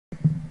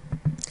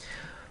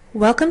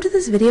Welcome to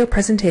this video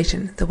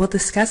presentation that will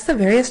discuss the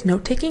various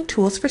note-taking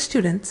tools for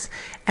students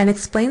and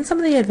explain some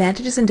of the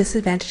advantages and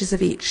disadvantages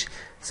of each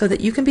so that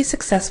you can be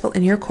successful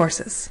in your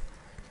courses.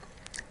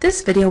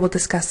 This video will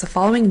discuss the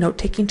following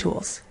note-taking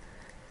tools: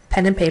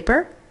 pen and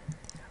paper,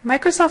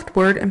 Microsoft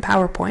Word and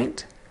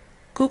PowerPoint,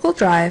 Google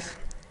Drive,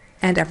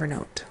 and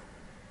Evernote.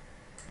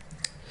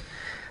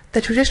 The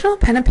traditional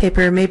pen and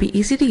paper may be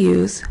easy to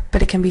use,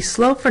 but it can be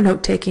slow for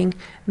note-taking,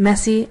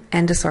 messy,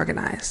 and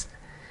disorganized.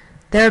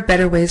 There are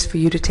better ways for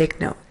you to take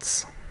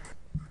notes.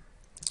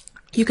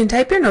 You can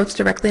type your notes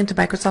directly into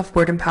Microsoft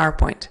Word and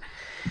PowerPoint.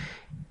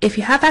 If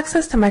you have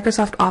access to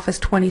Microsoft Office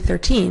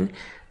 2013,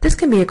 this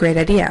can be a great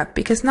idea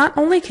because not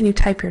only can you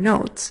type your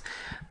notes,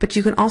 but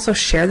you can also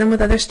share them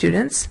with other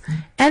students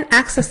and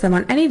access them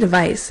on any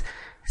device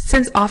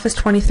since Office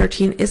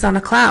 2013 is on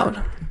a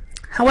cloud.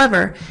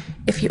 However,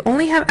 if you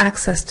only have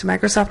access to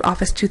Microsoft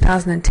Office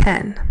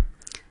 2010,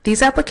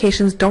 these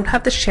applications don't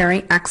have the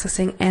sharing,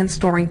 accessing, and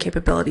storing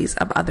capabilities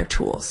of other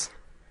tools.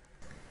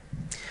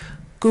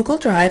 Google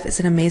Drive is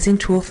an amazing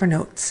tool for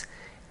notes.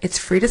 It's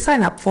free to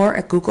sign up for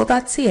at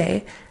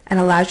google.ca and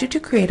allows you to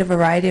create a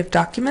variety of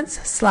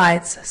documents,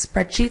 slides,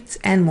 spreadsheets,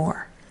 and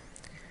more.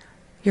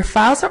 Your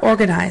files are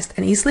organized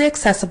and easily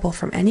accessible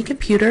from any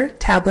computer,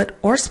 tablet,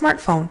 or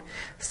smartphone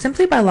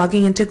simply by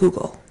logging into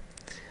Google.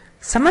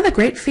 Some of the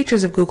great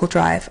features of Google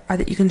Drive are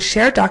that you can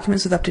share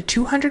documents with up to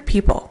 200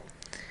 people.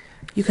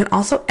 You can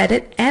also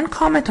edit and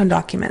comment on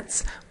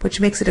documents, which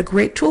makes it a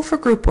great tool for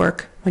group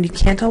work when you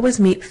can't always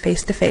meet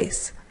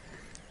face-to-face.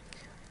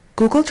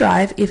 Google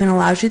Drive even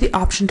allows you the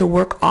option to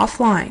work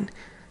offline,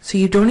 so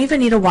you don't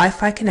even need a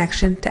Wi-Fi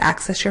connection to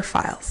access your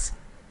files.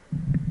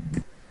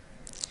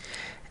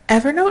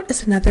 Evernote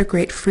is another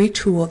great free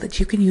tool that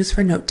you can use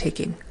for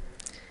note-taking.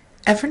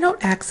 Evernote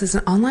acts as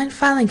an online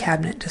filing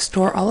cabinet to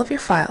store all of your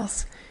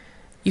files.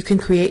 You can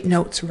create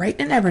notes right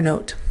in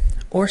Evernote,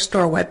 or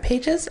store web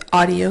pages,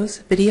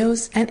 audios,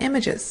 videos, and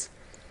images.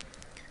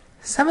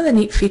 Some of the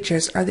neat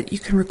features are that you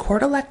can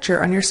record a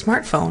lecture on your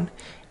smartphone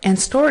and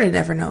store it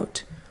in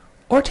Evernote,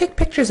 or take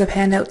pictures of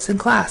handouts in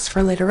class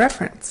for later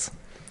reference.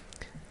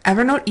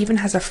 Evernote even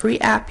has a free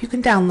app you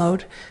can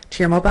download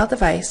to your mobile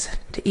device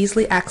to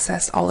easily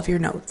access all of your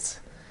notes.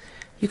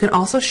 You can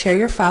also share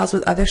your files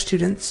with other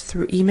students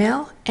through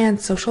email and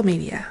social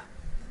media.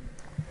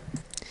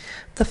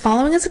 The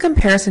following is a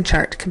comparison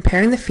chart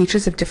comparing the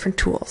features of different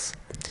tools.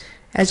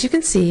 As you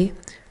can see,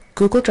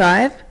 Google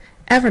Drive,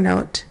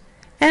 Evernote,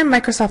 and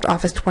Microsoft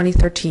Office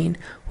 2013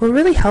 will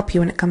really help you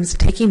when it comes to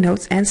taking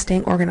notes and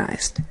staying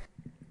organized.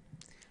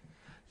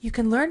 You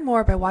can learn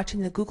more by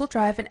watching the Google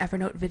Drive and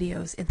Evernote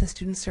videos in the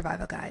Student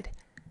Survival Guide.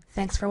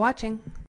 Thanks for watching.